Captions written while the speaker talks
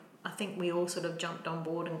think we all sort of jumped on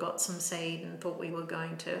board and got some seed and thought we were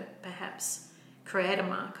going to perhaps create a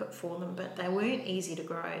market for them, but they weren't easy to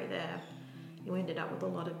grow. You ended up with a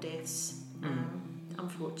lot of deaths.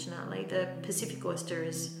 Unfortunately, the Pacific oyster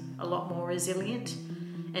is a lot more resilient,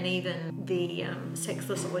 and even the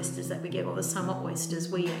sexless oysters that we get, or the summer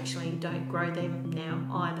oysters, we actually don't grow them now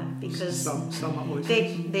either, because summer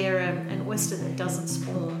oysters. they're an oyster that doesn't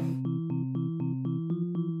spawn.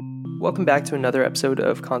 Welcome back to another episode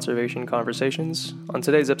of Conservation Conversations. On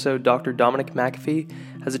today's episode, Dr. Dominic McAfee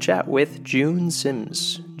has a chat with June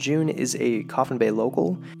Sims. June is a Coffin Bay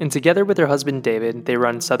local, and together with her husband David, they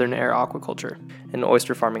run Southern Air Aquaculture, an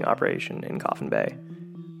oyster farming operation in Coffin Bay.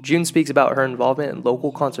 June speaks about her involvement in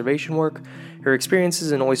local conservation work, her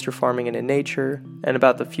experiences in oyster farming and in nature, and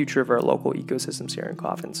about the future of our local ecosystems here in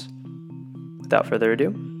Coffins. Without further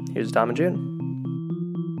ado, here's Dom and June.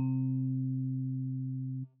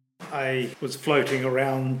 I was floating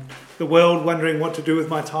around the world wondering what to do with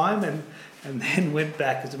my time, and then went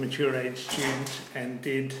back as a mature age student and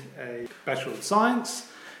did a Bachelor of Science,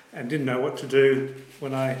 and didn't know what to do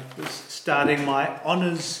when I was starting my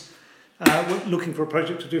honours, looking for a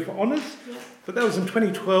project to do for honours. Yeah. But that was in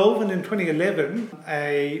 2012, and in 2011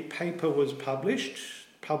 a paper was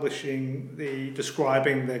describing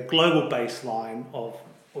the global baseline of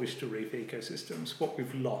oyster reef ecosystems, what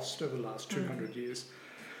we've lost over the last 200 years,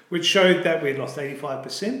 which showed that we'd lost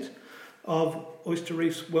 85% of oyster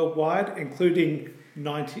reefs worldwide, including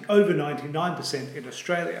over 99% in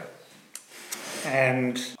Australia.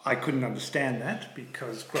 And I couldn't understand that,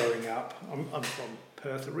 because growing up, I'm from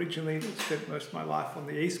Perth originally, spent most of my life on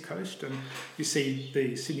the east coast, and you see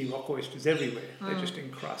the Sydney rock oysters everywhere. They just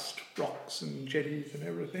encrust rocks and jetties and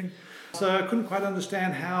everything. So I couldn't quite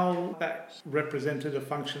understand how that represented a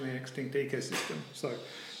functionally extinct ecosystem. So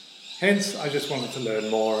hence, I just wanted to learn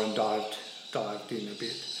more and dived in a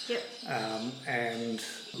bit. Yep. And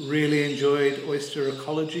really enjoyed oyster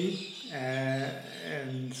ecology,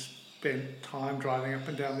 and spent time driving up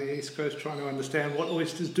and down the east coast trying to understand what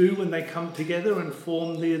oysters do when they come together and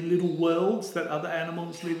form their little worlds that other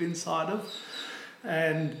animals live inside of.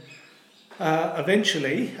 And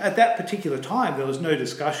eventually, at that particular time, there was no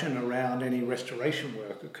discussion around any restoration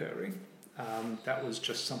work occurring. That was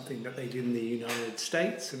just something that they did in the United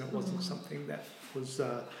States, and it wasn't something that was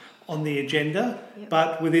on the agenda. Yep.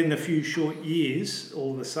 But within a few short years,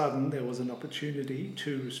 all of a sudden, there was an opportunity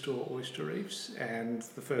to restore oyster reefs, and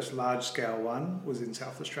the first large-scale one was in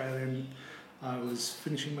South Australia, and I was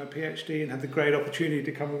finishing my PhD and had the great opportunity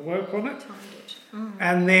to come and work on it.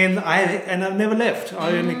 And then I've never left.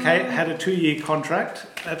 I only had a 2-year contract.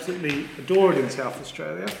 Absolutely adore it in South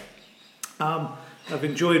Australia. I've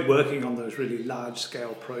enjoyed working on those really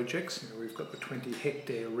large-scale projects. We've got the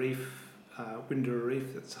 20-hectare reef, Windurr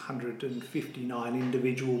Reef, that's 159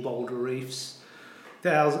 individual boulder reefs,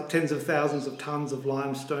 tens of thousands of tonnes of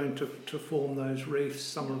limestone to form those reefs,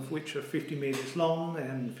 some of which are 50 metres long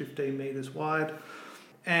and 15 metres wide.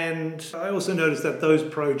 And I also noticed that those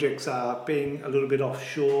projects are being a little bit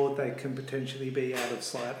offshore. They can potentially be out of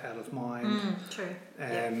sight, out of mind. True.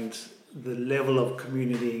 And the level of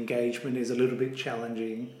community engagement is a little bit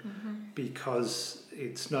challenging, because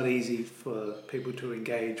it's not easy for people to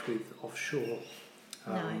engage with offshore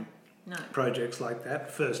projects like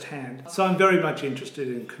that firsthand. So I'm very much interested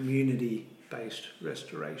in community-based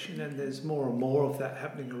restoration, and there's more and more of that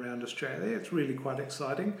happening around Australia. It's really quite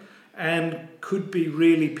exciting and could be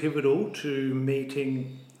really pivotal to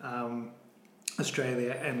meeting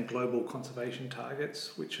Australia and global conservation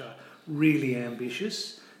targets, which are really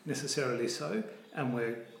ambitious, necessarily so, and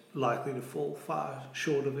we're likely to fall far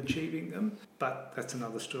short of achieving them, but that's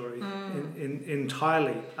another story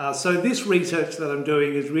entirely. So this research that I'm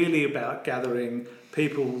doing is really about gathering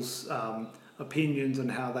people's opinions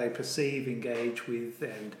and how they perceive, engage with,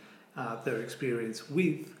 and their experience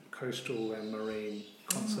with coastal and marine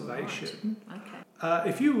conservation. Okay.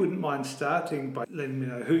 If you wouldn't mind starting by letting me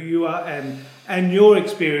know who you are and your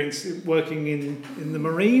experience working in the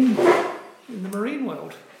marine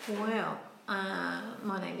world. Well,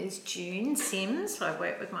 my name is June Sims. I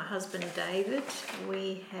work with my husband David.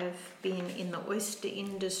 We have been in the oyster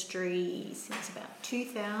industry since about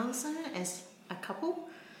 2000 as a couple.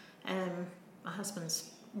 My husband's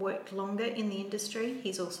worked longer in the industry.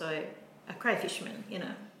 He's also a crayfisherman in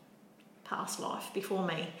a past life before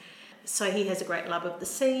me. So he has a great love of the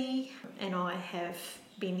sea, and I have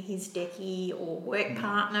been his decky or work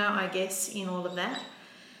partner, I guess, in all of that.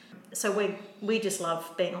 So we just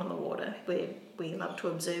love being on the water. We love to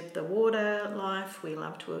observe the water life. We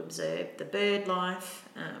love to observe the bird life.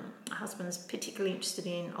 My husband's particularly interested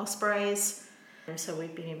in ospreys. And so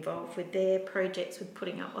we've been involved with their projects with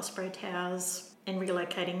putting up osprey towers and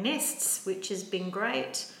relocating nests, which has been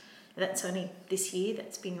great. That's only this year,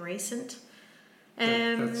 that's been recent.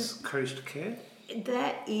 That's Coast Care?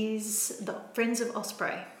 That is the Friends of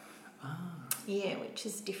Osprey. Yeah, which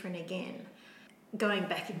is different again. Going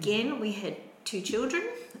back again, we had 2 children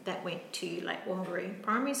that went to Lake Wangaroo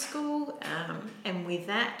Primary School, and with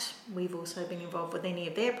that we've also been involved with any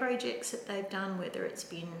of their projects that they've done, whether it's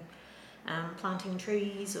been planting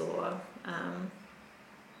trees or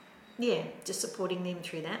just supporting them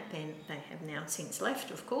through that. Then they have now since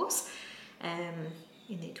left, of course,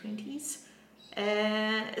 in their 20s.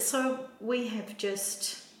 So we have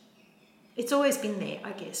just, it's always been there,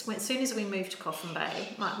 I guess. As soon as we moved to Coffin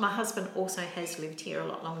Bay, my husband also has lived here a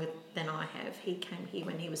lot longer than I have. He came here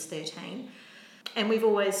when he was 13. And we've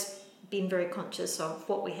always been very conscious of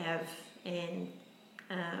what we have and,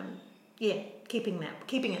 keeping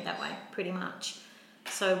it that way, pretty much.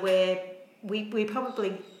 So we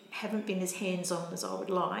probably haven't been as hands-on as I would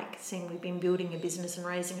like, seeing we've been building a business and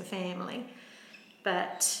raising a family.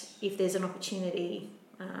 But if there's an opportunity,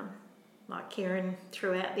 like Kieran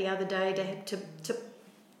threw out the other day to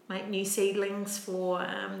make new seedlings for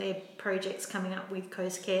their projects coming up with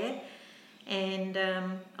Coast Care, and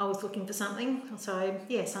I was looking for something. So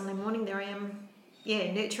Sunday morning there I am,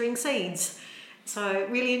 nurturing seeds. So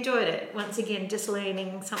really enjoyed it. Once again, just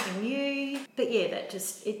learning something new. But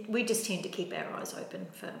we just tend to keep our eyes open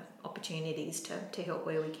for opportunities to help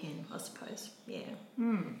where we can, I suppose. Yeah.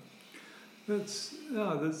 That's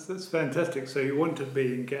fantastic. So you want to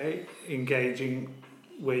be engaging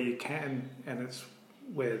where you can, and it's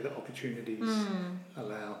where the opportunities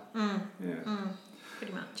allow.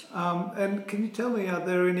 Pretty much. And can you tell me, are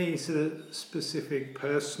there any sort of specific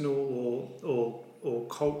personal or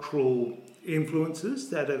cultural influences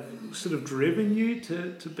that have sort of driven you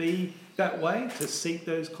to be that way, to seek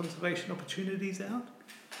those conservation opportunities out?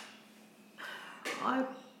 I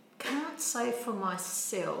can't say for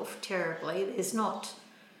myself terribly. There's not,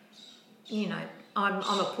 I'm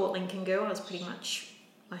a Port Lincoln girl.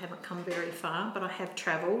 I haven't come very far, but I have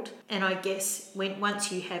travelled. And I guess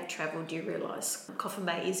once you have travelled, you realise Coffin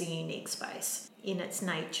Bay is a unique space in its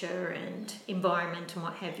nature and environment and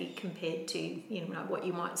what have you, compared to what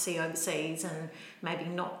you might see overseas, and maybe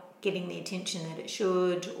not getting the attention that it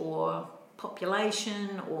should, or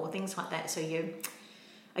population or things like that. So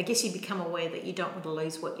I guess you become aware that you don't want to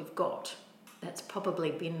lose what you've got. That's probably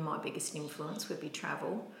been my biggest influence, would be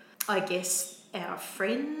travel. I guess our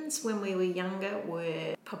friends when we were younger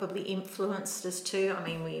were probably influenced us too. I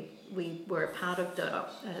mean, we were a part of the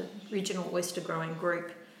original oyster growing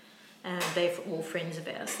group, and they're all friends of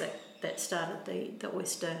ours that started the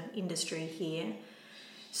oyster industry here.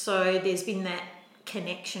 So there's been that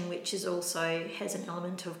connection, which is also has an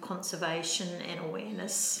element of conservation and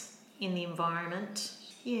awareness in the environment.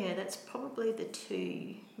 Yeah, that's probably the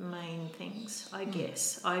 2 main things, I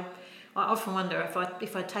guess. I often wonder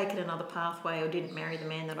if I'd taken another pathway or didn't marry the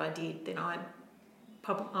man that I did, then I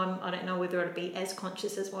don't know whether I'd be as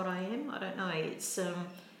conscious as what I am. I don't know. It's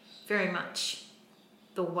very much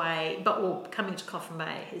the way, coming to Coffin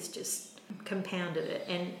Bay has just compounded it,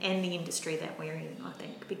 and the industry that we're in, I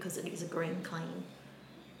think, because it is a green, clean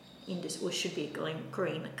industry, or should be a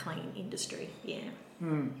green, clean industry. Yeah.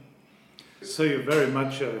 So you're very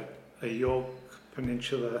much a York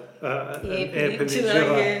Peninsula, Eyre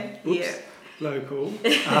Peninsula local.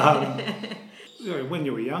 When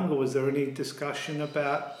you were younger, was there any discussion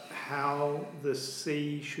about how the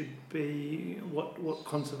sea should be, what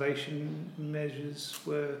conservation measures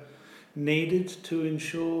were needed to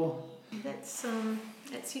ensure? That's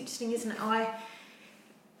interesting, isn't it?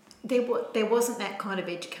 There wasn't that kind of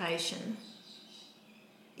education.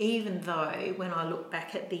 Even though when I look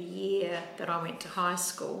back at the year that I went to high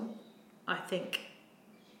school, I think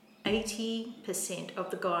 80% of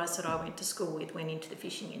the guys that I went to school with went into the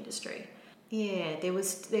fishing industry. Yeah, there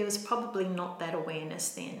was probably not that awareness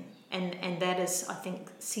then. And that has, I think,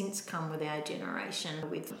 since come with our generation,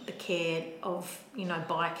 with the care of,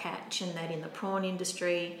 bycatch and that in the prawn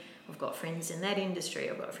industry. I've got friends in that industry,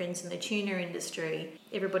 I've got friends in the tuna industry.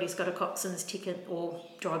 Everybody's got a coxswain's ticket or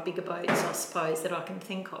drive bigger boats, I suppose, that I can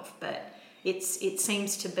think of. But it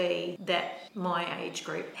seems to be that my age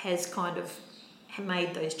group has kind of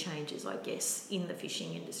made those changes, I guess, in the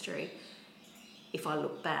fishing industry, if I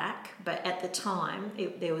look back. But at the time,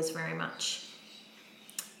 there was very much...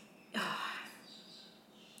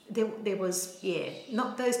 There was,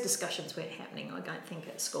 not those discussions weren't happening, I don't think,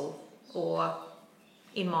 at school or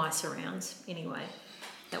in my surrounds anyway.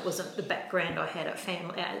 That wasn't the background I had at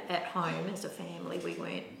home as a family. We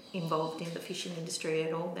weren't involved in the fishing industry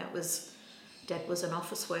at all. That was Dad was an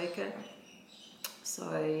office worker. So,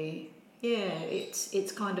 yeah,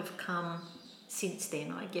 it's kind of come since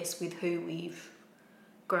then, I guess, with who we've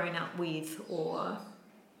grown up with, or,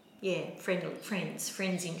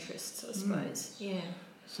 friends' interests, I suppose, yeah.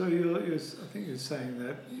 So I think you're saying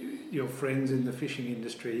that your friends in the fishing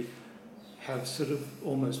industry have sort of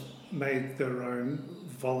almost made their own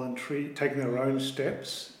taken their own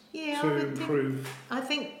steps to improve. I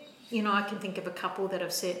think, I can think of a couple that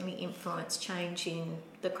have certainly influenced change in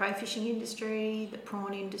the crayfishing industry, the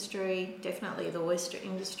prawn industry, definitely the oyster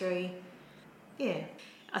industry. Yeah.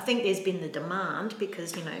 I think there's been the demand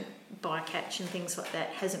because, bycatch and things like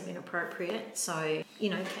that hasn't been appropriate. So,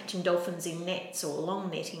 catching dolphins in nets or long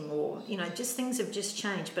netting or, just things have just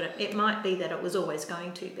changed. But it might be that it was always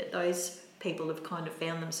going to, but those people have kind of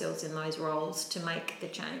found themselves in those roles to make the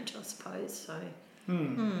change, I suppose. So,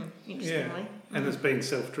 interestingly. Yeah. And it's been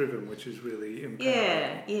self-driven, which is really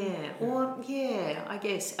empowering. I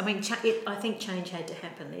guess. I mean, I think change had to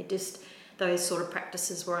happen. Those sort of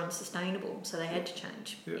practices were unsustainable, so they had to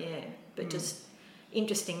change. Yeah. But just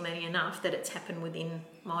interestingly enough that it's happened within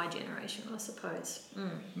my generation, I suppose.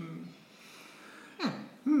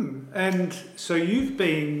 And so you've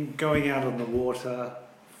been going out on the water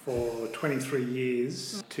for 23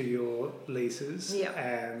 years to your leases,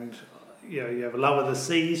 and you have a love of the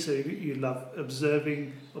sea, so you love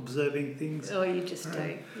observing things. Oh, you just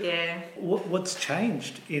do, yeah. What's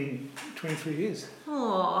changed in 23 years?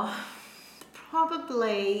 Oh,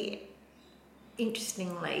 probably,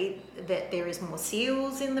 interestingly, that there is more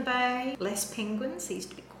seals in the bay, less penguins. There used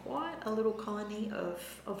to be quite a little colony of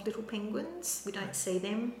little penguins. We don't see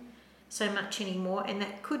them so much anymore, and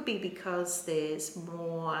that could be because there's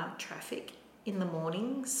more traffic in the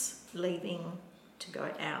mornings leaving to go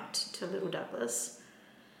out to Little Douglas,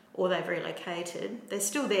 or they've relocated. They're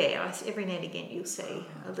still there. Every now and again you'll see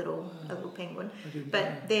a little penguin,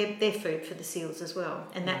 but they're food for the seals as well,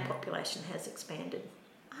 and that population has expanded.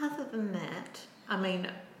 Other than that, I mean,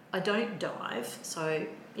 I don't dive, so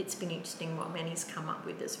it's been interesting what Manny's come up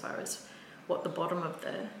with as far as what the bottom of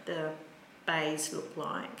the bays look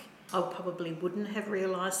like. I probably wouldn't have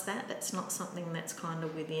realised that. That's not something that's kind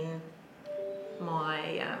of within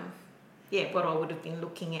my what I would have been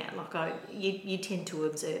looking at. Like you tend to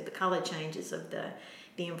observe the colour changes of the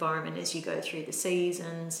environment as you go through the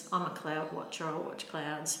seasons. I'm a cloud watcher, I watch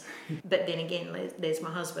clouds. But then again, there's my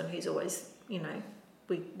husband who's always,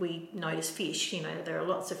 we notice fish. There are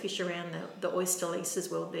lots of fish around the oyster lease as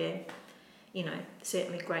well. They're,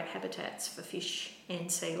 certainly great habitats for fish and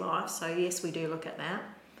sea life. So yes, we do look at that.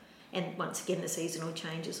 And once again, the seasonal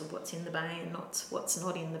changes of what's in the bay and what's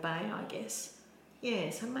not in the bay, I guess. Yeah,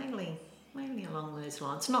 so mainly along those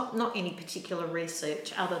lines. Not any particular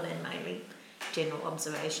research other than mainly general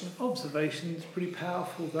observation. Observation is pretty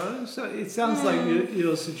powerful though. So it sounds like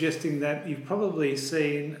you're suggesting that you've probably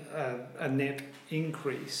seen a net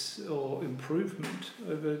increase or improvement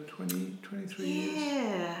over 23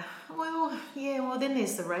 years. Well, then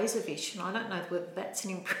there's the razorfish, and I don't know whether that's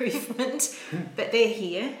an improvement, but they're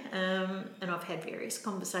here, and I've had various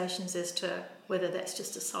conversations as to whether that's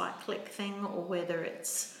just a cyclic thing or whether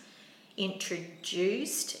it's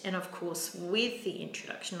introduced. And of course, with the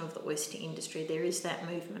introduction of the oyster industry, there is that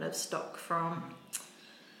movement of stock from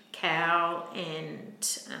Cowell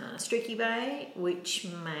and Streaky Bay, which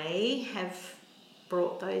may have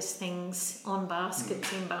brought those things on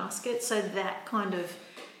baskets in baskets. So that kind of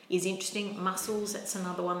is interesting. Mussels, that's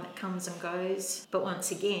another one that comes and goes. But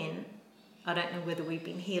once again, I don't know whether we've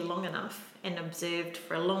been here long enough and observed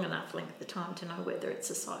for a long enough length of time to know whether it's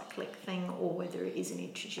a cyclic thing or whether it is an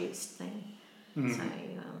introduced thing.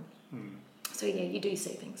 So you do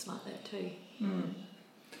see things like that too.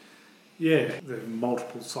 Yeah, there are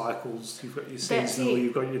multiple cycles. You've got your seasonal,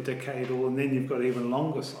 you've got your decadal, and then you've got even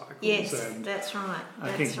longer cycles. Yes, that's right.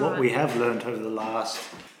 I think what we have learnt over the last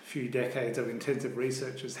few decades of intensive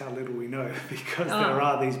research is how little we know, because there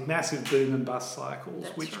are these massive boom and bust cycles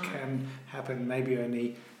which can happen maybe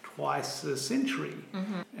only twice a century,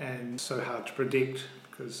 and so hard to predict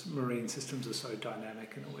because marine systems are so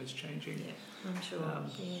dynamic and always changing. Yeah, I'm sure.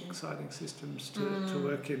 Exciting systems to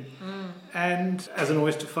work in. And as an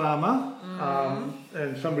oyster farmer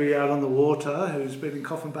and somebody out on the water who's been in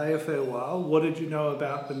Coffin Bay a fair while, what did you know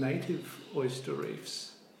about the native oyster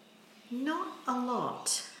reefs? Not a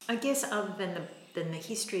lot. I guess other than the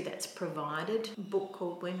history that's provided. A book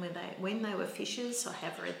called When They Were Fishers. I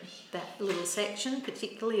have read that little section,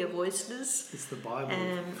 particularly of oysters. It's the Bible.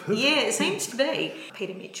 It seems to be.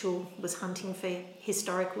 Peter Mitchell was hunting for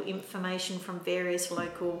historical information from various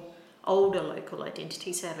local older local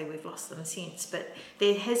identity. Sadly, we've lost them since, but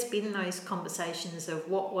there has been those conversations of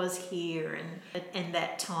what was here and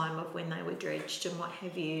that time of when they were dredged and what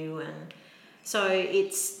have you. And so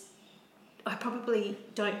I probably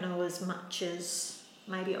don't know as much as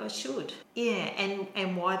maybe I should. Yeah,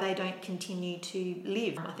 and why they don't continue to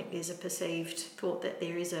live. I think there's a perceived thought that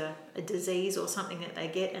there is a disease or something that they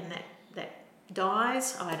get and that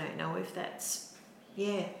dies. I don't know if that's,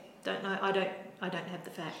 don't know. I don't have the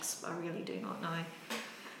facts. I really do not know.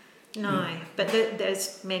 No, but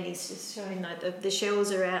there's many showing that the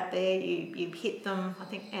shells are out there. You hit them. I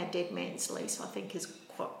think our Dead Man's Lease, I think, is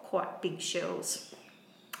quite big shells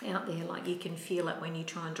out there. Like you can feel it when you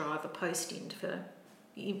try and drive a post in for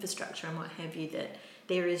infrastructure and what have you, that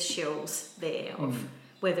there is shells there of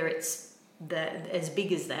whether it's as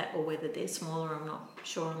big as that or whether they're smaller. I'm not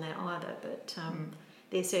sure on that either, but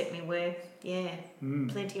there certainly were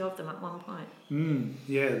plenty of them at one point.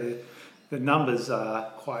 The numbers are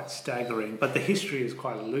quite staggering, but the history is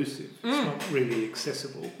quite elusive. It's not really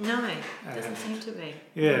accessible. No, it doesn't seem to be.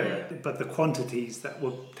 But the quantities that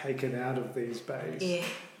were taken out of these bays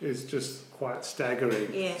is just quite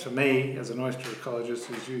staggering. To me, as an oyster ecologist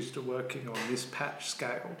who's used to working on this patch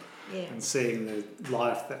scale and seeing the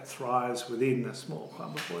life that thrives within a small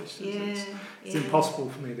clump of oysters, it's impossible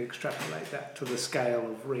for me to extrapolate that to the scale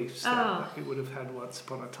of reefs that we would have had once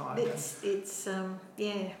upon a time. It's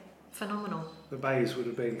phenomenal. The bays would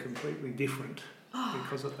have been completely different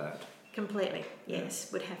because of that. Completely, yes,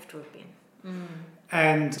 would have to have been.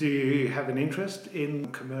 And do you have an interest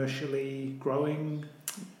in commercially growing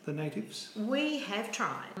the natives? We have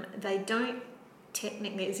tried. They don't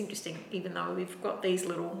technically, it's interesting, even though we've got these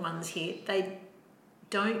little ones here, they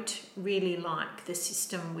don't really like the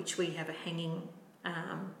system which we have, a hanging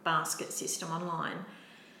basket system online.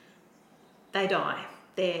 They die.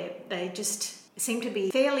 They just seem to be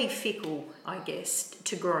fairly fickle, I guess,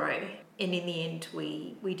 to grow. And in the end,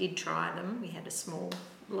 we did try them. We had a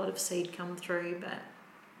lot of seed come through, but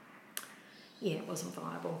it wasn't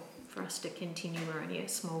viable for us to continue. We're only a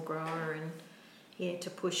small grower, and to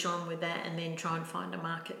push on with that and then try and find a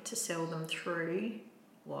market to sell them through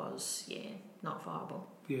was, not viable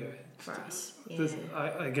for us.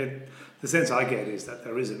 I get the sense I get is that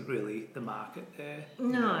there isn't really the market there.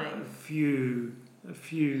 No. A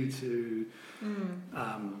few to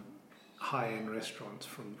high-end restaurants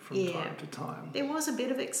from time to time. There was a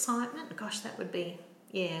bit of excitement. Gosh, that would be,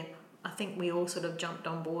 I think we all sort of jumped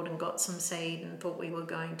on board and got some seed and thought we were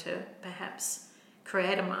going to perhaps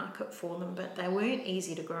create a market for them, but they weren't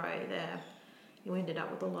easy to grow. You ended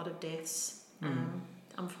up with a lot of deaths.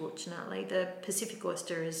 Unfortunately, the Pacific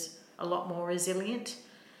oyster is a lot more resilient.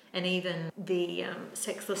 And even the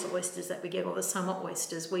sexless oysters that we get, or the summer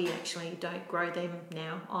oysters, we actually don't grow them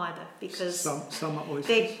now either because summer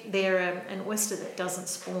oysters? They're an oyster that doesn't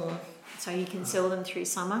spawn, so you can sell them through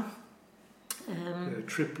summer.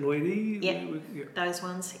 Triploidy? Those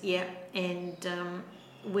ones, and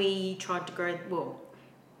we tried to grow,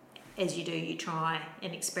 as you do, you try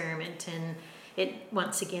and experiment, and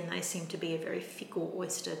once again they seem to be a very fickle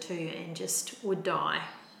oyster too, and just would die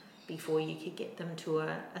before you could get them to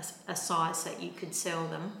a size that you could sell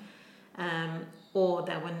them, or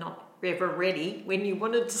they were not ever ready when you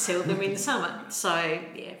wanted to sell them in summer. So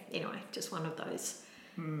anyway, just one of those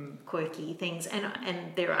quirky things.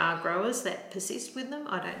 And there are growers that persist with them.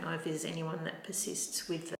 I don't know if there's anyone that persists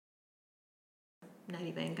with the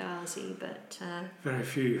native Angazi, but very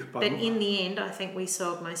few. But in the end, I think we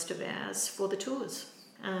sold most of ours for the tours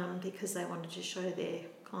because they wanted to show their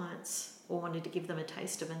clients or wanted to give them a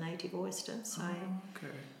taste of a native oyster, so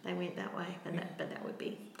they went that way. But that would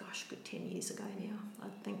be, good 10 years ago now, I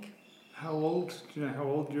think. How old? Do you know how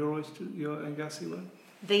old your Angazi were?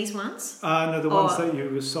 These ones? No, the ones that you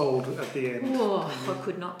were sold at the end. I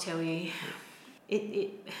could not tell you.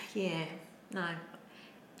 No.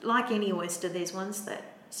 Like any oyster, there's ones that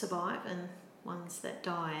survive and ones that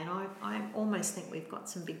die, and I almost think we've got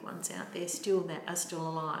some big ones out there still that are still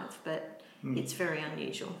alive, but it's very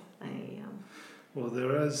unusual.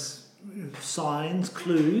 There is signs,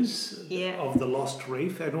 clues of the lost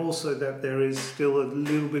reef, and also that there is still a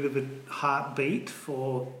little bit of a heartbeat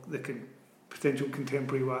for the potential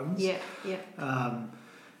contemporary ones.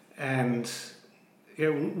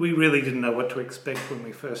 We really didn't know what to expect when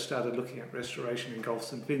we first started looking at restoration in Gulf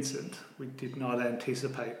St Vincent. We did not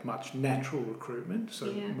anticipate much natural recruitment,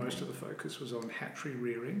 so most of the focus was on hatchery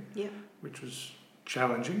rearing, which was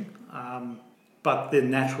challenging. but their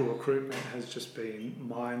natural recruitment has just been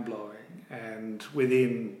mind-blowing. And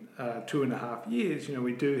within 2.5 years,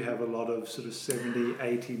 we do have a lot of sort of 70,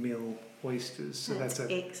 80 mil oysters. So that's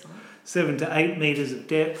excellent. 7 to 8 metres of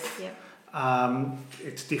depth. Yep.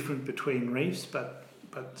 It's different between reefs, but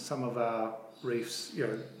some of our reefs,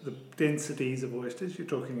 the densities of oysters, you're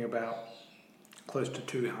talking about close to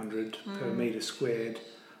 200 per metre squared,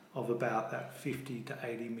 of about that 50 to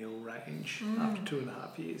 80 mil range after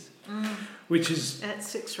 2.5 years, which is...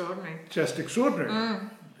 That's extraordinary. Just extraordinary.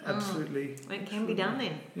 Absolutely. It can be done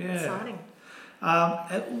then. Yeah. Exciting.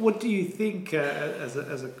 What do you think, as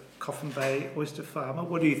a Coffin Bay oyster farmer,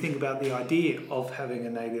 what do you think about the idea of having a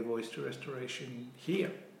native oyster restoration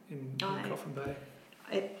here in Coffin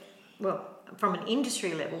Bay? Well, from an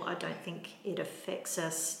industry level, I don't think it affects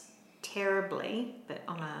us terribly, but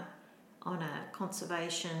on a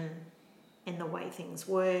conservation and the way things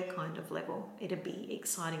were kind of level, it'd be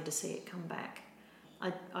exciting to see it come back.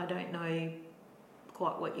 I don't know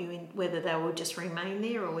quite whether they will just remain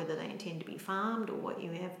there or whether they intend to be farmed or what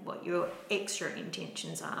your extra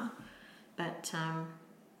intentions are. But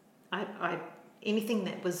anything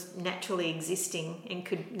that was naturally existing and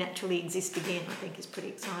could naturally exist again, I think is pretty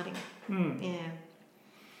exciting. Yeah.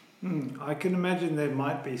 I can imagine there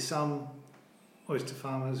might be some oyster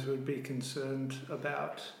farmers who would be concerned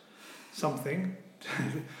about something,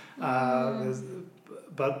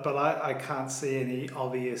 but I can't see any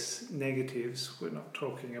obvious negatives. We're not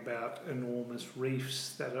talking about enormous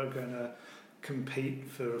reefs that are going to compete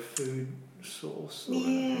for a food source or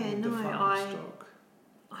the farm stock.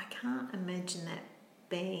 I can't imagine that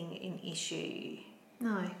being an issue.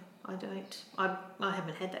 No, I don't. I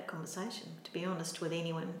haven't had that conversation, to be honest, with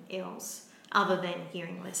anyone else, other than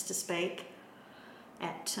hearing Lester speak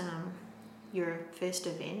at your first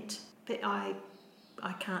event. But I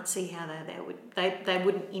can't see how they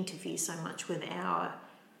wouldn't interfere so much with our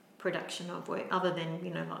production of work, other than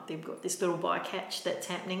like they've got this little bycatch that's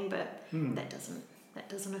happening, but that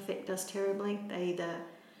doesn't affect us terribly. They either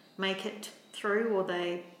make it through or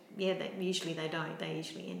usually they don't. They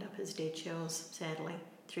usually end up as dead shells, sadly,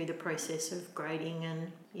 through the process of grading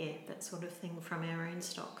and that sort of thing from our own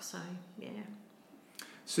stock. So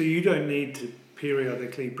So you don't need to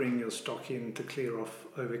periodically bring your stock in to clear off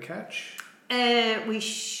overcatch? We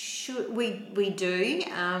do.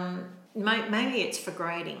 Mainly it's for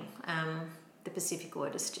grading. The Pacific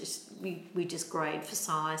oysters we just grade for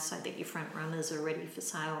size so that your front runners are ready for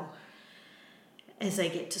sale as they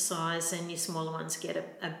get to size, and your smaller ones get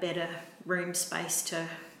a better room space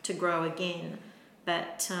to grow again.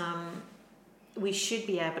 But we should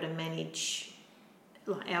be able to manage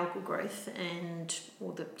like algal growth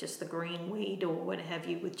or just the green weed or what have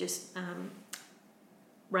you with just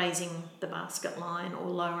raising the basket line or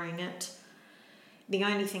lowering it. The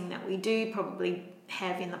only thing that we do probably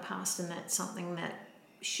have in the past, and that's something that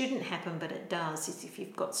shouldn't happen but it does, is if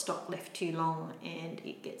you've got stock left too long and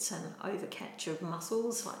it gets an overcatch of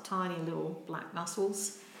mussels, like tiny little black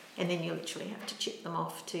mussels, and then you literally have to chip them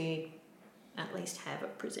off to at least have a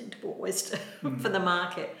presentable oyster for the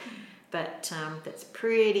market. But that's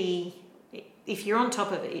pretty... If you're on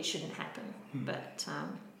top of it, it shouldn't happen. But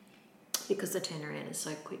because the turnaround is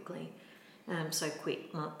so quick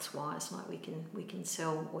months-wise, like we can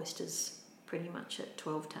sell oysters pretty much at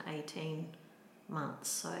 12 to 18 months.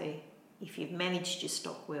 So if you've managed your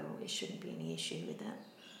stock well, there shouldn't be any issue with that.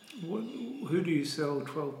 Who do you sell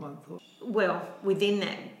 12-month? Well, within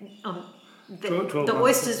that... The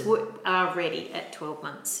oysters are ready at 12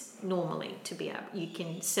 months normally to be able. You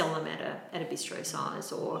can sell them at a bistro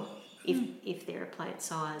size or if they're a plate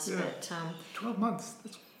size. Yeah. But 12 months.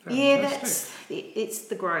 That's fantastic. It's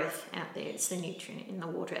the growth out there. It's the nutrient in the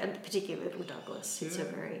water, and particularly Little Douglas. It's a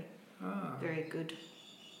very good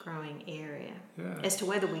growing area. Yeah. As to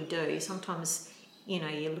whether we do, sometimes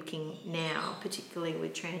you're looking now, particularly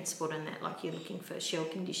with transport and that, like you're looking for shell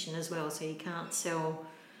condition as well, so you can't sell.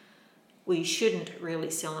 We shouldn't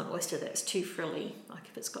really sell an oyster that's too frilly, like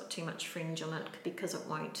if it's got too much fringe on it, because it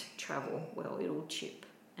won't travel well. It'll chip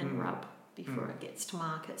and rub before it gets to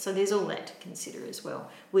market. So there's all that to consider as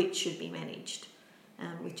well, which should be managed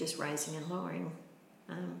with just raising and lowering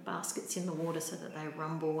baskets in the water so that they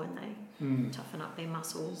rumble and they toughen up their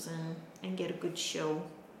muscles and get a good shell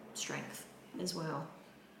strength as well.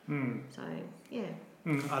 So, yeah.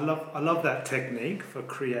 I love that technique for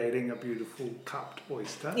creating a beautiful cupped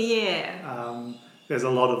oyster. Yeah. There's a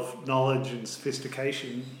lot of knowledge and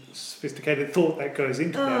sophisticated thought that goes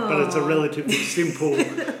into that, but it's a relatively simple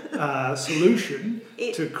solution.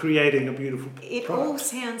 to creating a beautiful It product. all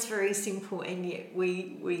sounds very simple, and yet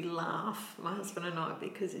we laugh, my husband and I,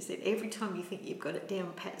 because he said every time you think you've got it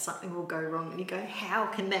down pat, something will go wrong, and you go, how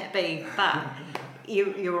can that be? But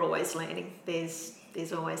you're always learning. There's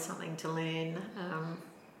always something to learn.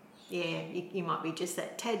 You might be just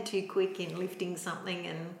that tad too quick in lifting something,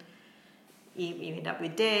 and you end up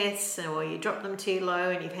with deaths, or you drop them too low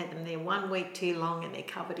and you've had them there 1 week too long and they're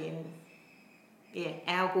covered in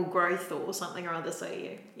algal growth or something or other. So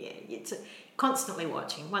it's constantly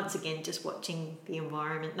watching. Once again, just watching the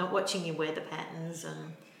environment, not watching your weather patterns,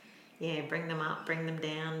 and bring them up, bring them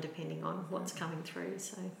down, depending on what's coming through.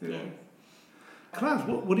 So Can I ask,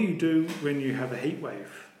 what do you do when you have a heat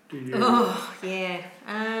wave? Do you?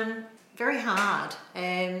 Very hard.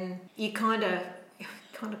 You kind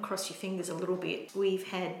of cross your fingers a little bit. We've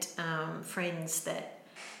had friends that,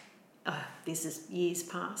 this is years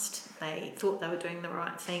past, they thought they were doing the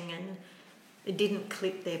right thing and they didn't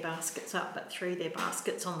clip their baskets up but threw their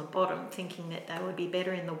baskets on the bottom thinking that they would be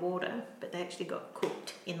better in the water, but they actually got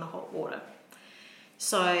cooked in the hot water.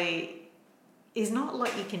 So there's not a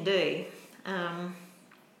lot you can do,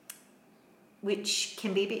 which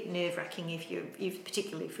can be a bit nerve-wracking if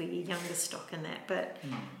particularly for your younger stock and that. But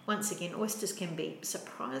once again, oysters can be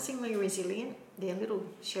surprisingly resilient. Their little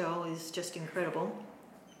shell is just incredible.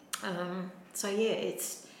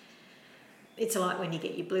 It's like when you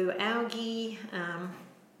get your blue algae.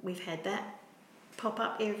 We've had that pop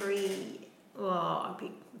up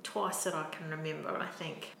twice that I can remember, I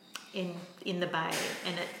think, in the bay,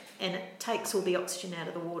 and it takes all the oxygen out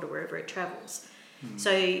of the water wherever it travels.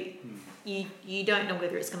 So you don't know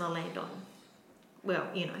whether it's going to land on,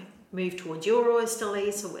 move towards your oyster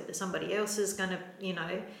lease, or whether somebody else is going to,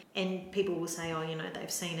 and people will say,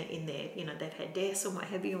 they've seen it in there, they've had deaths or what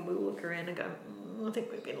have you, and we'll look around and go, I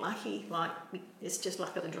think we've been lucky. Like, it's just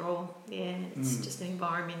luck of the draw. Yeah, it's just an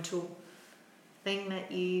environmental thing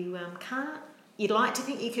that you can't. You'd like to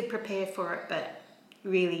think you could prepare for it, but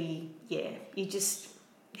really, you just.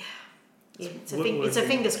 It's a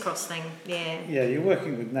fingers crossed thing. Yeah, you're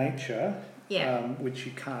working with nature. Which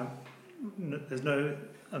you can't. There's no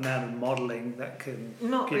amount of modelling that can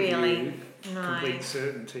give you complete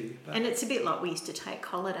certainty. But. And it's a bit like we used to take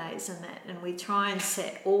holidays and that, and we try and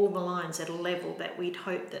set all the lines at a level that we'd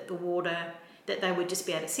hope that that they would just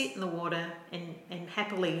be able to sit in the water and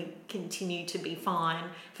happily continue to be fine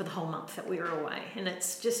for the whole month that we were away. And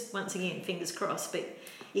it's just, once again, fingers crossed, but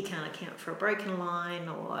you can't account for a broken line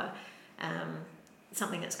or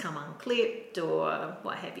something that's come unclipped or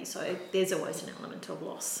what have you. So there's always an element of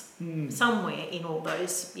loss somewhere in all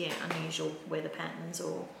those unusual weather patterns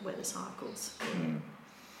or weather cycles.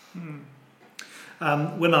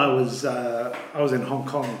 When I was in Hong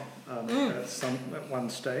Kong at one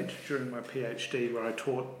stage during my PhD, where I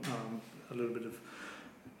taught a little bit of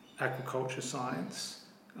aquaculture science.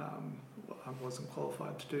 I wasn't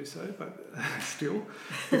qualified to do so, but still,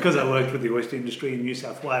 because I worked with the oyster industry in New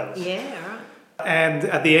South Wales. Yeah, right. And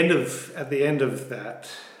at the end of that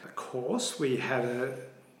course, we had a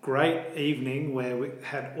great evening where we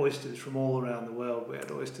had oysters from all around the world. We had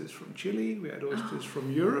oysters from Chile, we had oysters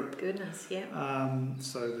from Europe. Goodness, yeah.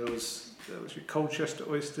 So there was your Colchester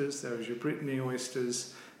oysters, there was your Brittany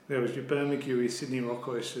oysters, there was your Bermagui Sydney Rock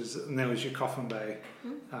oysters, and there was your Coffin Bay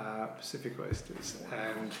Pacific oysters.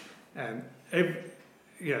 And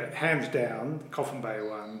hands down, Coffin Bay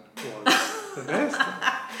one was the best.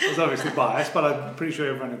 I was obviously biased, but I'm pretty sure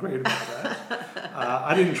everyone agreed about that.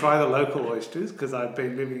 I didn't try the local oysters because I'd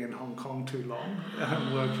been living in Hong Kong too long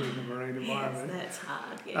and working in the marine environment. That's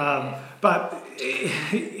hard, But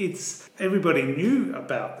it's everybody knew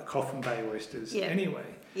about the Coffin Bay oysters anyway.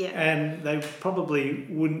 Yeah. And they probably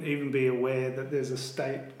wouldn't even be aware that there's a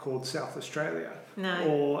state called South Australia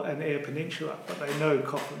or an Eyre Peninsula, but they know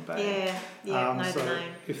Coffin Bay. Know so the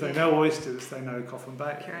name. If they know oysters, they know Coffin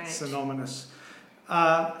Bay. Correct. It's synonymous.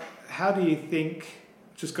 How do you think,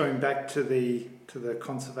 just going back to the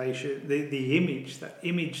conservation, the image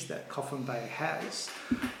that Coffin Bay has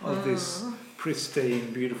of this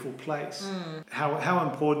pristine, beautiful place, how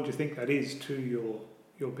important do you think that is to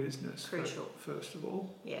your business? Crucial. First of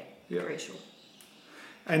all. Yeah, crucial.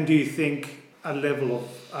 And do you think a level of,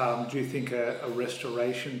 a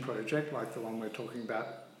restoration project like the one we're talking about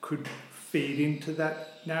could feed into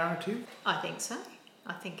that narrative? I think so.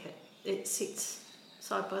 I think it sits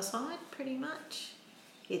side by side pretty much.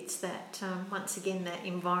 It's that, once again, that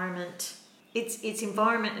environment. It's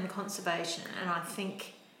environment and conservation, and I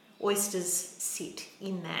think oysters sit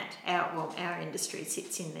in that. Our industry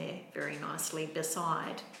sits in there very nicely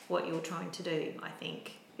beside what you're trying to do, I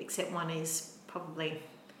think, except one is probably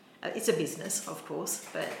It's a business, of course,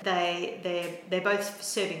 but they're both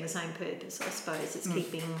serving the same purpose, I suppose. It's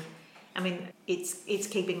keeping, it's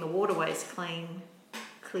keeping the waterways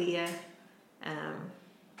clear.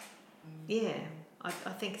 I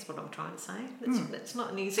think it's what I'm trying to say. That's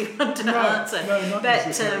not an easy one to answer. No, not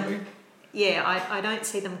necessarily. I don't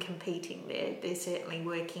see them competing there. They're certainly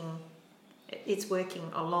working. It's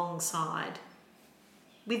working alongside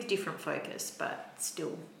with different focus, but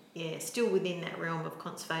still within that realm of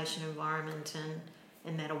conservation, environment,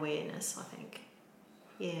 and that awareness, I think.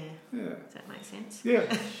 Yeah. Does that make sense? Yeah.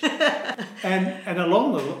 and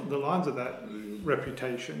along the lines of that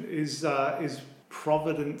reputation is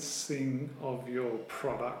providencing of your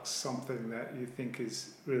products something that you think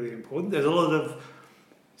is really important? There's a lot of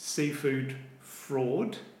seafood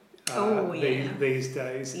fraud these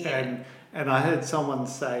days, and I heard someone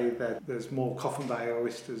say that there's more Coffin Bay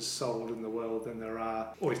oysters sold in the world than there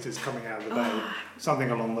are oysters coming out of the bay,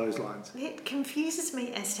 something along those lines. It confuses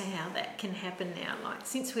me as to how that can happen now. Like,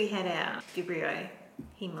 since we had our Vibrio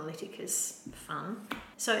Haemolyticus fun,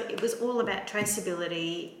 so it was all about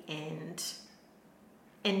traceability and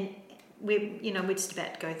we're just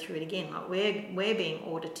about to go through it again. Like, we're being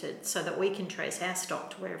audited so that we can trace our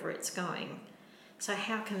stock to wherever it's going. So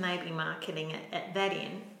how can they be marketing it at that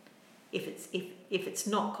end if it's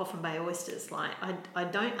not Coffin Bay oysters? Like, I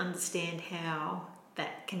don't understand how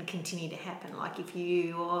that can continue to happen. Like,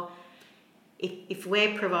 if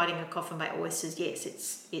we're providing a Coffin Bay oysters, yes,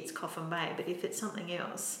 it's Coffin Bay, but if it's something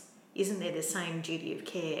else, isn't there the same duty of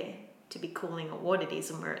care to be calling it what it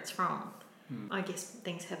is and where it's from? I guess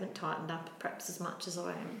things haven't tightened up perhaps as much as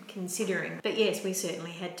I am considering. But yes, we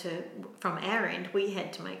certainly had to, from our end, we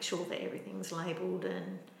had to make sure that everything's labelled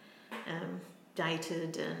and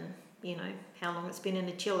dated and, how long it's been in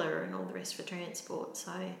a chiller and all the rest for transport.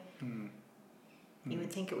 So you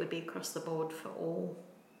would think it would be across the board for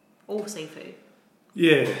all seafood.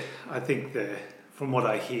 Yeah, I think from what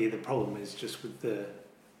I hear, the problem is just with the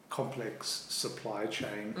complex supply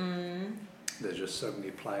chain. There's just so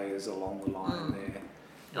many players along the line there.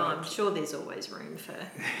 I'm sure there's always room for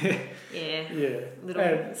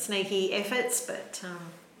little sneaky efforts, but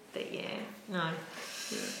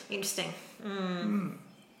interesting.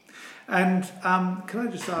 And can I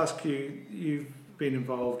just ask you, you've been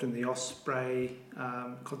involved in the osprey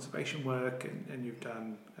conservation work and you've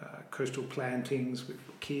done coastal plantings with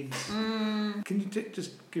kids. Can you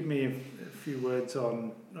just give me a few words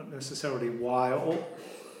on, not necessarily why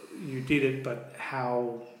you did it, but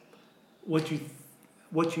what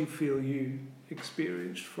you feel you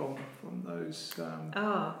experienced from those?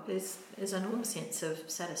 There's an enormous sense of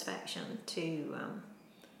satisfaction to,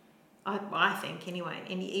 I think anyway,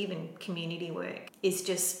 and even community work is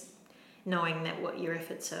just knowing that what your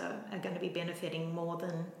efforts are going to be benefiting more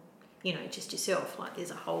than, just yourself. Like,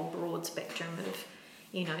 there's a whole broad spectrum of,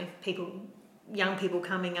 young people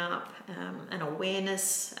coming up, an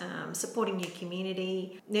awareness, supporting your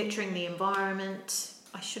community, nurturing the environment.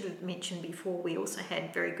 I should have mentioned before, we also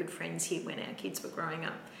had very good friends here when our kids were growing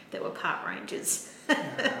up that were park rangers,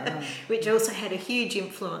 which also had a huge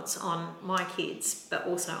influence on my kids, but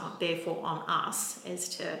also therefore on us as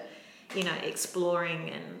to, exploring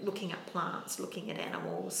and looking at plants, looking at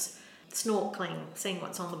animals, snorkeling, seeing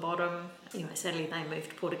what's on the bottom. Sadly they moved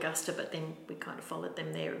to Port Augusta, but then we kind of followed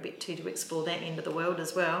them there a bit too to explore that end of the world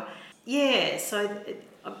as well. Yeah, so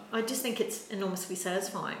I just think it's enormously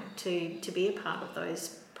satisfying to be a part of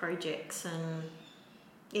those projects and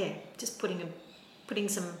just putting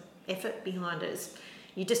some effort behind it.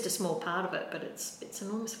 You're just a small part of it, but it's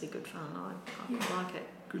enormously good fun. I like it.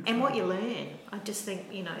 Good and fun. What you learn, I just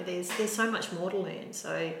think, there's so much more to learn.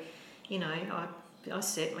 So, I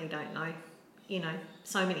certainly don't know,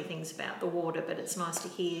 so many things about the water, but it's nice to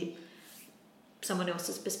hear someone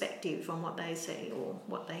else's perspective on what they see or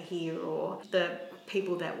what they hear, or the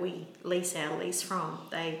people that we lease our lease from,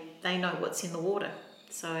 they know what's in the water.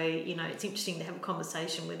 So, it's interesting to have a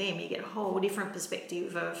conversation with them. You get a whole different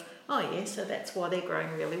perspective of, so that's why they're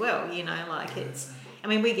growing really well,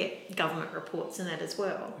 we get government reports and that as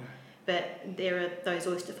well. Yeah. But there are those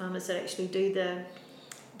oyster farmers that actually do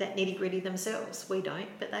that nitty-gritty themselves. We don't,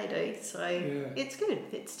 but they do. So it's good.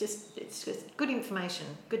 It's just good information.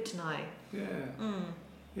 Good to know. Yeah.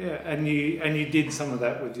 Yeah, and you did some of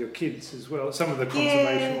that with your kids as well. Some of the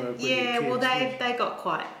conservation work with your kids. Yeah, well they got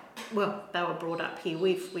quite. Well, they were brought up here.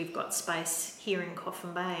 We've got space here in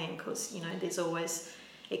Coffin Bay, and of course, there's always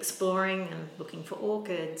exploring and looking for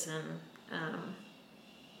orchids and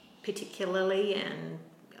particularly and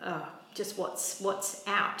just what's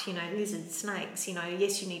out. Lizards, snakes.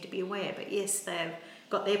 Yes, you need to be aware, but yes, they've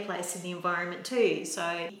got their place in the environment too.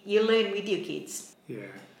 So you learn with your kids. Yeah.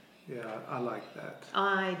 Yeah, I like that.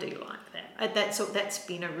 I do like that. That's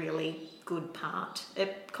been a really good part.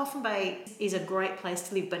 Coffin Bay is a great place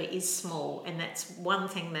to live, but it is small, and that's one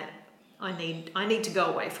thing that I need to go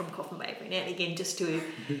away from Coffin Bay every now and again just to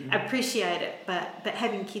appreciate it. But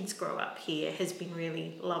having kids grow up here has been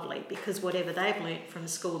really lovely, because whatever they've learnt from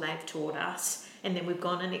school, they've taught us. And then we've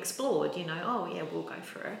gone and explored, we'll go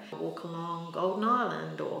for a walk along Golden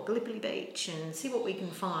Island or Gallipoli Beach and see what we can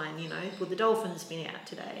find, Well, the dolphins been out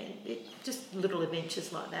today. Just little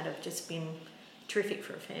adventures like that have just been terrific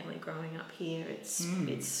for a family growing up here.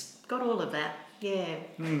 It's got all of that, yeah.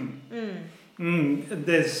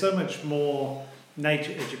 There's so much more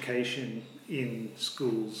nature education in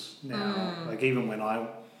schools now. Like even when I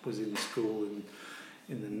was in school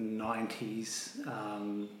in the 90s,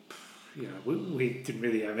 we didn't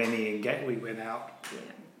really have any we went out to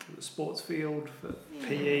the sports field for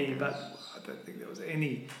PE, but I don't think there was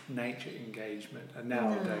any nature engagement. And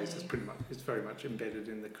nowadays it's very much embedded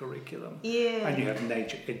in the curriculum. Yeah. And you have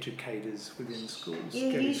nature educators within schools.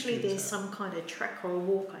 Yeah, usually there's some kind of track or a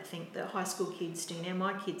walk, I think, that high school kids do. Now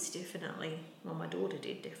my kids my daughter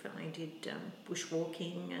did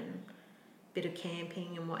bushwalking and a bit of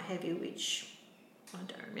camping and what have you, which I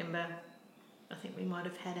don't remember. I think we might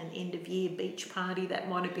have had an end of year beach party, that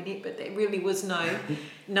might have been it, but there really was no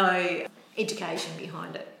education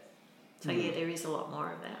behind it. So yeah, there is a lot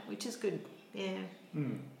more of that, which is good. Yeah.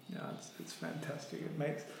 Yeah, it's fantastic.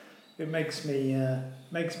 It makes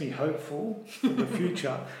me hopeful for the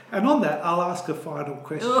future. And on that, I'll ask a final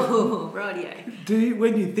question. Oh, rightio.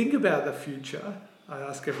 When you think about the future, I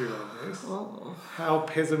ask everyone this. How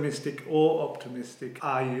pessimistic or optimistic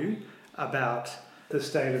are you about the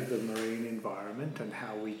state of the marine environment and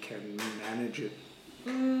how we can manage it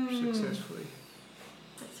successfully?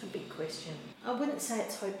 That's a big question. I wouldn't say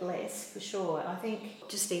it's hopeless, for sure. I think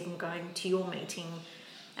just even going to your meeting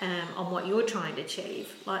on what you're trying to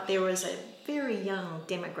achieve, like there was a very young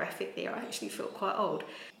demographic there. I actually felt quite old.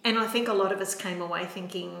 And I think a lot of us came away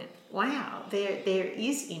thinking, wow, there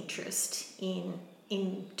is interest in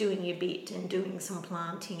doing your bit and doing some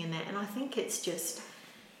planting and that. And I think it's just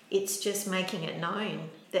making it known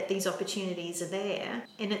that these opportunities are there,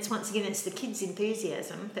 and it's the kids'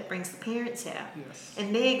 enthusiasm that brings the parents out. Yes.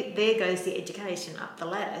 And there goes the education up the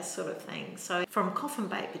ladder, sort of thing. So from Coffin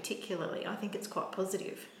Bay particularly, I think it's quite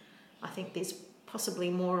positive. I think there's possibly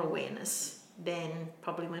more awareness than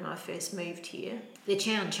probably when I first moved here. The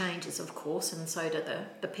town changes, of course, and so do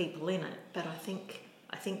the people in it. But I think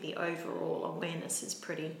the overall awareness is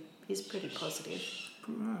pretty positive.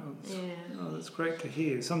 That's great to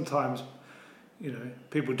hear. Sometimes,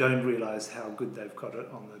 people don't realise how good they've got it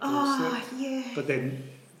on the doorstep. Oh, yeah. But then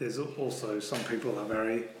there's also some people are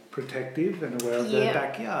very protective and aware of their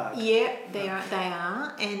backyard. Yeah, they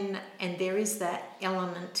are, and there is that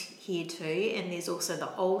element here too, and there's also the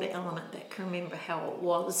older element that can remember how it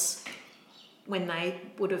was when they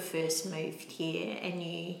would have first moved here, and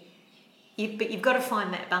but you've got to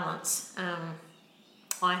find that balance.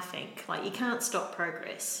 I think, like, you can't stop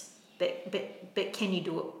progress, but can you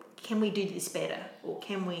do it? Can we do this better, or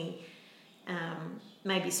can we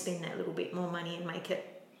maybe spend that little bit more money and make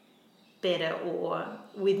it better, or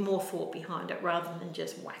with more thought behind it, rather than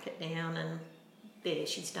just whack it down and there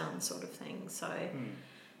she's done, sort of thing. So,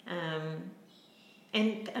 and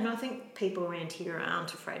I think people around here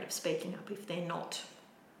aren't afraid of speaking up if they're not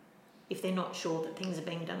sure that things are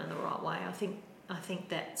being done in the right way. I think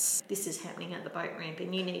this is happening at the boat ramp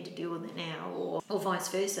and you need to deal with it now, or vice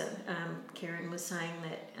versa. Karen was saying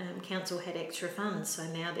that council had extra funds, so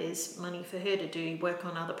now there's money for her to do work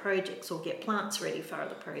on other projects or get plants ready for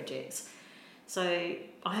other projects. So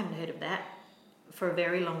I haven't heard of that for a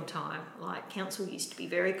very long time. Like, council used to be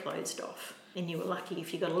very closed off, and you were lucky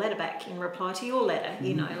if you got a letter back in reply to your letter,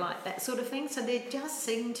 like that sort of thing. So there just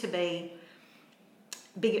seemed to be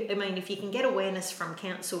big. I mean, if you can get awareness from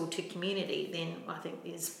council to community, then I think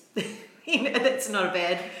there's, that's not a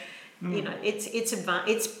bad.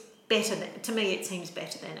 It's better to me. It seems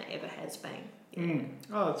better than it ever has been. Yeah.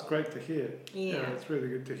 Oh, it's great to hear. Yeah, it's really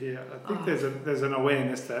good to hear. I think there's an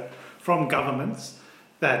awareness that from governments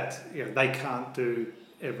that they can't do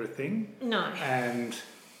everything. No. And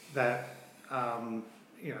that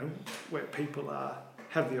where people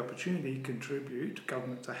have the opportunity to contribute,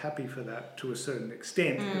 governments are happy for that to a certain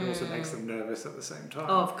extent. It also makes them nervous at the same time.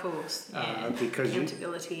 Oh, of course. Yeah. Because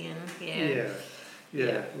accountability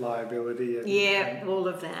liability and all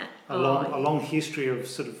of that. A long history of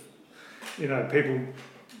sort of people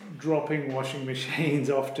dropping washing machines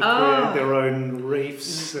off to create their own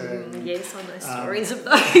reefs. Yes, I know stories of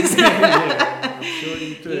those. Yeah, I'm sure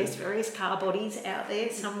you do. Yes, various car bodies out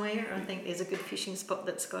there somewhere. I think there's a good fishing spot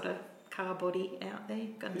that's got a car body out there.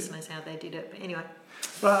 Goodness knows how they did it. But anyway.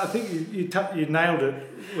 Well, I think you nailed it,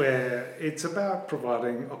 where it's about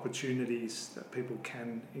providing opportunities that people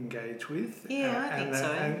can engage with. Yeah, I think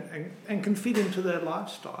so. And can fit into their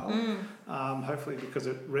lifestyle, hopefully because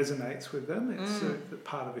it resonates with them. It's a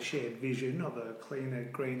part of a shared vision of a cleaner,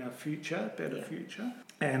 greener future, better future.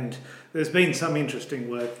 And there's been some interesting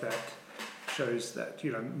work that shows that,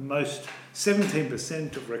 most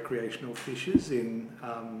 17% of recreational fishers in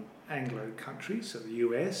Anglo countries, so the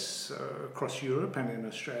US, across Europe and in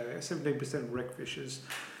Australia, 17% of rec fishers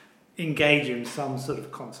engage in some sort of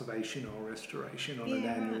conservation or restoration on an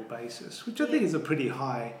annual basis, which I think is a pretty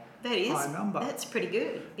high number. That's pretty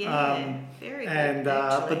good. Yeah, very good. And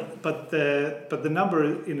but the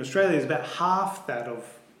number in Australia is about half that of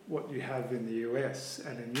what you have in the US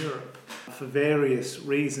and in Europe for various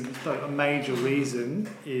reasons. But a major reason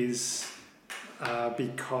is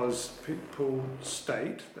because people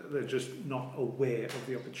state that they're just not aware of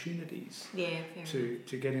the opportunities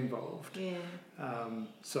to get involved. Yeah.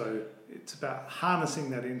 So it's about harnessing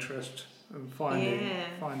that interest and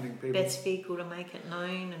finding people. Best vehicle to make it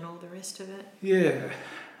known and all the rest of it. Yeah.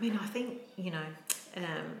 I mean, I think,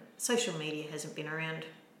 social media hasn't been around,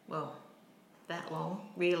 that long,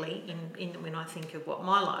 really, in when I think of what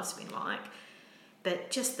my life's been like. But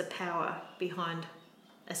just the power behind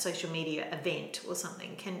a social media event or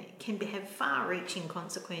something can have far-reaching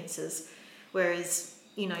consequences, whereas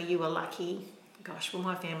you were lucky. Gosh, well,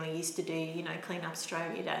 my family used to do Clean Up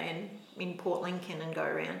Australia Day and in Port Lincoln and go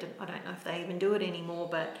around, and I don't know if they even do it anymore,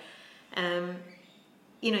 but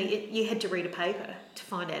you had to read a paper to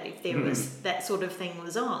find out if there was that sort of thing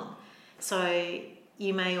was on. So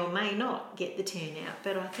you may or may not get the turnout,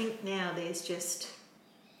 but I think now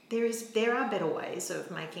there are better ways of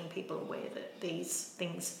making people aware that these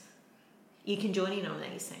things, you can join in on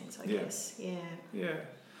these things, I guess.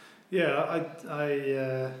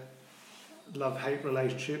 I love-hate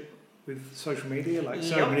relationship with social media, like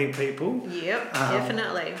so many people. Yep,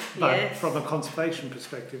 definitely. But from a conservation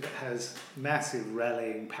perspective, it has massive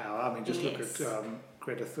rallying power. I mean, just look at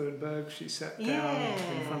Greta Thunberg. She sat down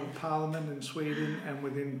in front of Parliament in Sweden, and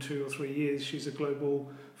within 2 or 3 years, she's a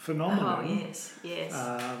global phenomenon. Oh, yes.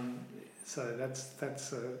 So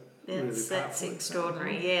that's a really powerful that's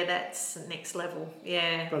extraordinary. example. Yeah, that's next level.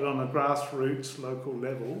 Yeah. But on a grassroots, local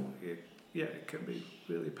level, it can be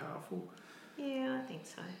really powerful. Yeah, I think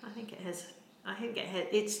so. I think it has.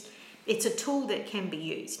 It's a tool that can be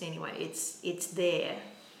used anyway. It's there,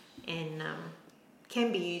 and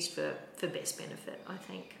can be used for best benefit, I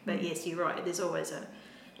think. But yes, you're right. There's always an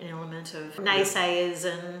element of naysayers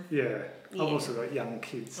and. Yeah. I've also got young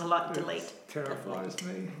kids. I like delete. Terrifies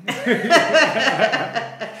me.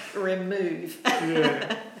 Remove.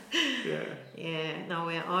 Yeah. No,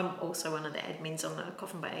 I'm also one of the admins on the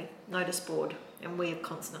Coffin Bay notice board, and we're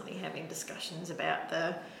constantly having discussions about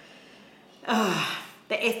the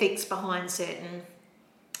ethics behind certain,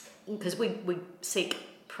 because we seek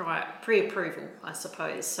pre-approval, I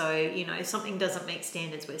suppose. So if something doesn't meet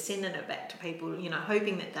standards, we're sending it back to people,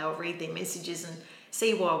 hoping that they'll read their messages and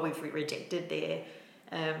see why we've rejected their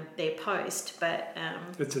post. But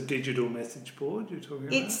it's a digital message board you're talking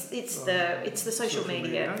about. It's the social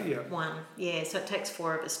media one. Yeah, so it takes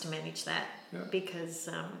 4 of us to manage that because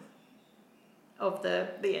of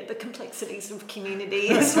the complexities of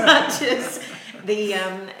community as much as the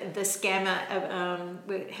scammer.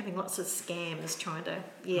 We're having lots of scams trying to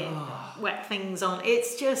whack things on.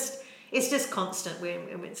 It's just constant when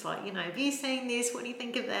it's like, have you seen this? What do you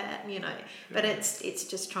think of that? But it's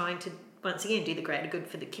just trying to, once again, do the greater good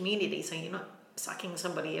for the community, so you're not sucking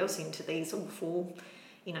somebody else into these awful,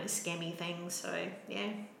 scammy things. So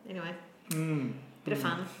anyway, bit of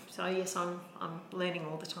fun. So yes, I'm learning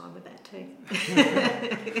all the time with that too.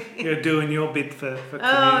 You're doing your bit for community.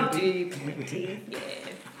 Oh, do plenty. Yeah.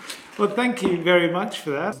 Well, thank you very much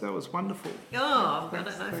for that. That was wonderful. Oh, I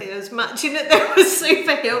don't know if there was much in it that was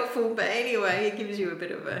super helpful, but anyway, it gives you a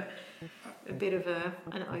bit of an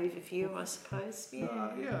overview, I suppose. It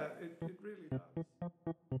really does.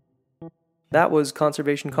 That was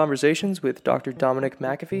Conservation Conversations with Dr. Dominic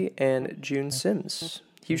McAfee and June Sims.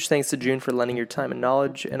 Huge thanks to June for lending your time and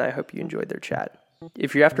knowledge, and I hope you enjoyed their chat.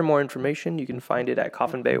 If you're after more information, you can find it at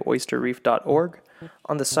coffinbayoysterreef.org.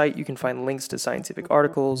 On the site, you can find links to scientific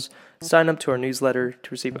articles, sign up to our newsletter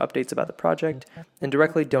to receive updates about the project, and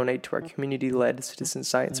directly donate to our community-led citizen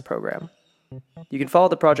science program. You can follow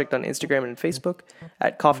the project on Instagram and Facebook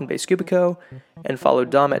at Coffin Bay Scuba Co. and follow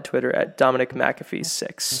Dom at Twitter at Dominic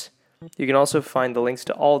McAfee6. You can also find the links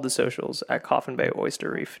to all of the socials at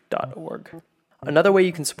coffinbayoysterreef.org. Another way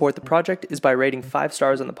you can support the project is by rating 5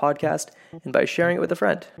 stars on the podcast and by sharing it with a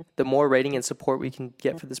friend. The more rating and support we can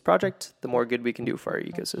get for this project, the more good we can do for our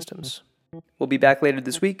ecosystems. We'll be back later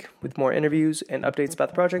this week with more interviews and updates about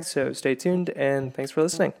the project, so stay tuned and thanks for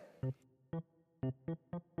listening.